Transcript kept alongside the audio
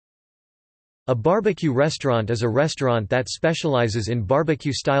A barbecue restaurant is a restaurant that specializes in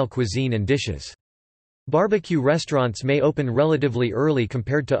barbecue-style cuisine and dishes. Barbecue restaurants may open relatively early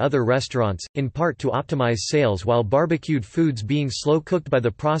compared to other restaurants, in part to optimize sales while barbecued foods being slow-cooked by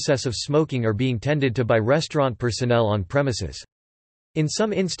the process of smoking are being tended to by restaurant personnel on premises. In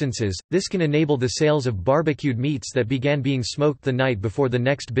some instances, this can enable the sales of barbecued meats that began being smoked the night before the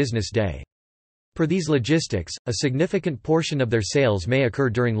next business day. Per these logistics, a significant portion of their sales may occur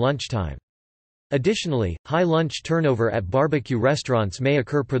during lunchtime. Additionally, high lunch turnover at barbecue restaurants may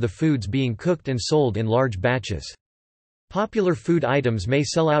occur per the foods being cooked and sold in large batches. Popular food items may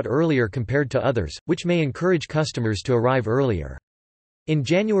sell out earlier compared to others, which may encourage customers to arrive earlier. In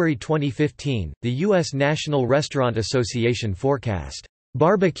January 2015, the U.S. National Restaurant Association forecast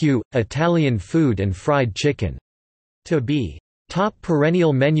barbecue, Italian food and fried chicken to be top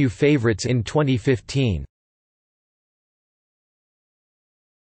perennial menu favorites in 2015.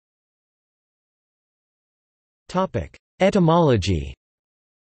 Etymology.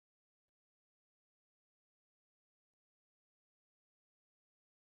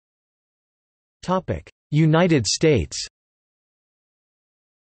 United States.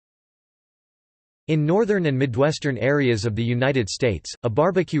 In northern and midwestern areas of the United States, a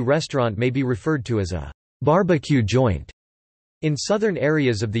barbecue restaurant may be referred to as a barbecue joint. In southern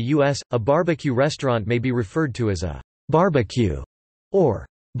areas of the U.S., a barbecue restaurant may be referred to as a barbecue or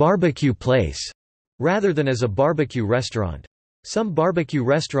barbecue place, rather than as a barbecue restaurant. Some barbecue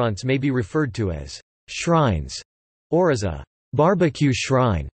restaurants may be referred to as shrines or as a barbecue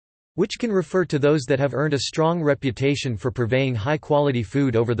shrine, which can refer to those that have earned a strong reputation for purveying high-quality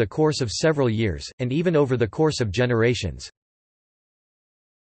food over the course of several years, and even over the course of generations.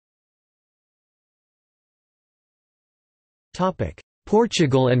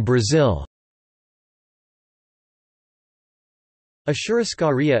 Portugal and Brazil. A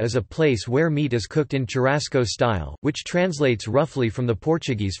churrascaria is a place where meat is cooked in churrasco style, which translates roughly from the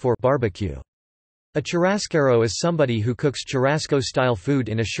Portuguese for barbecue. A churrasquero is somebody who cooks churrasco-style food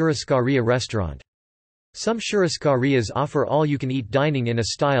in a churrascaria restaurant. Some churrascarias offer all-you-can-eat dining in a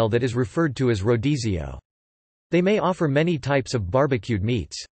style that is referred to as rodizio. They may offer many types of barbecued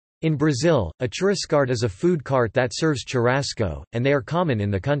meats. In Brazil, a churrascarte is a food cart that serves churrasco, and they are common in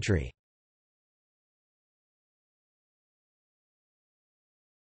the country.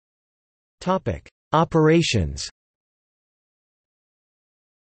 Operations.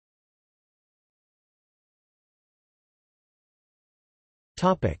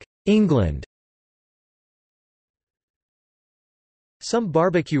 England. Some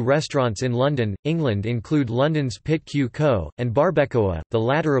barbecue restaurants in London, England include London's Pit Q Co. and Barbacoa, the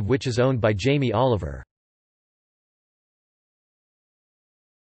latter of which is owned by Jamie Oliver.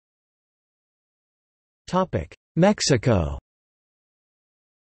 Mexico.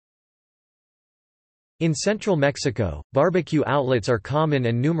 In central Mexico, barbecue outlets are common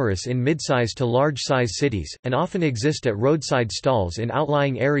and numerous in mid-size to large-size cities, and often exist at roadside stalls in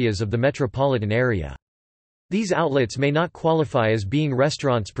outlying areas of the metropolitan area. These outlets may not qualify as being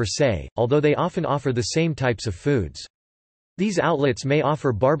restaurants per se, although they often offer the same types of foods. These outlets may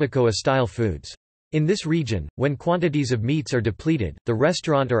offer barbacoa-style foods. In this region, when quantities of meats are depleted, the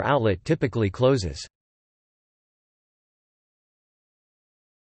restaurant or outlet typically closes.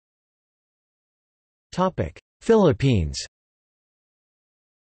 Philippines.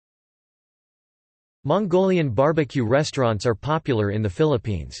 Mongolian barbecue restaurants are popular in the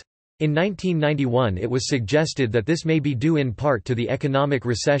Philippines. In 1991 it was suggested that this may be due in part to the economic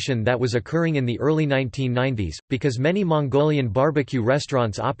recession that was occurring in the early 1990s, because many Mongolian barbecue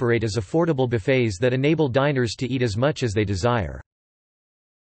restaurants operate as affordable buffets that enable diners to eat as much as they desire.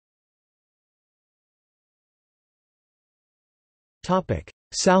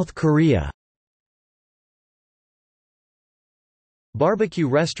 South Korea. Barbecue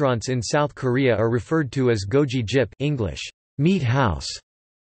restaurants in South Korea are referred to as goji jip, English, meat house.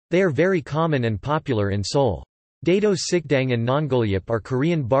 They are very common and popular in Seoul. Daedo Sikdang and Nongolyip are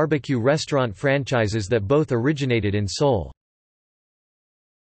Korean barbecue restaurant franchises that both originated in Seoul.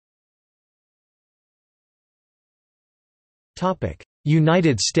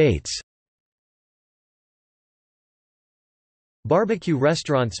 United States. Barbecue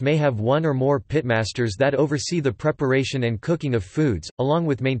restaurants may have one or more pitmasters that oversee the preparation and cooking of foods, along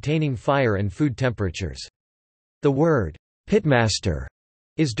with maintaining fire and food temperatures. The word, pitmaster,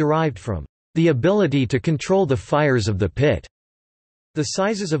 is derived from the ability to control the fires of the pit. The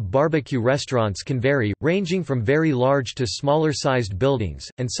sizes of barbecue restaurants can vary, ranging from very large to smaller-sized buildings,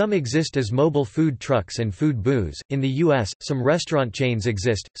 and some exist as mobile food trucks and food booths. In the U.S., some restaurant chains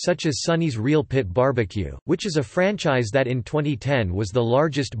exist, such as Sonny's Real Pit Barbecue, which is a franchise that in 2010 was the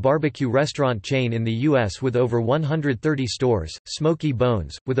largest barbecue restaurant chain in the U.S. with over 130 stores, Smoky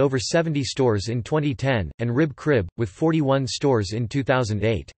Bones, with over 70 stores in 2010, and Rib Crib, with 41 stores in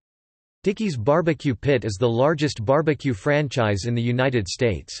 2008. Dickey's Barbecue Pit is the largest barbecue franchise in the United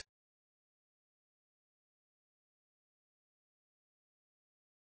States.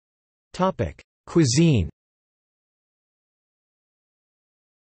 Cuisine.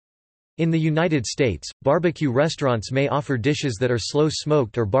 In the United States, barbecue restaurants may offer dishes that are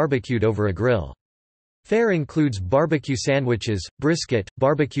slow-smoked or barbecued over a grill. Fare includes barbecue sandwiches, brisket,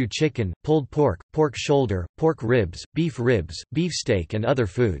 barbecue chicken, pulled pork, pork shoulder, pork ribs, beefsteak and other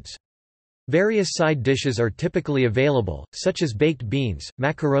foods. Various side dishes are typically available, such as baked beans,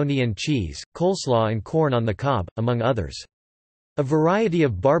 macaroni and cheese, coleslaw and corn on the cob, among others. A variety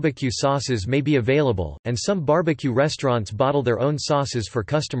of barbecue sauces may be available, and some barbecue restaurants bottle their own sauces for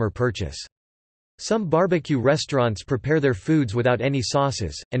customer purchase. Some barbecue restaurants prepare their foods without any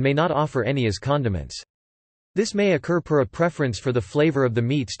sauces, and may not offer any as condiments. This may occur per a preference for the flavor of the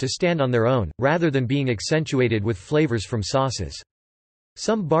meats to stand on their own, rather than being accentuated with flavors from sauces.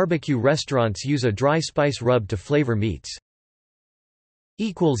 Some barbecue restaurants use a dry spice rub to flavor meats.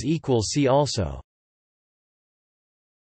 See also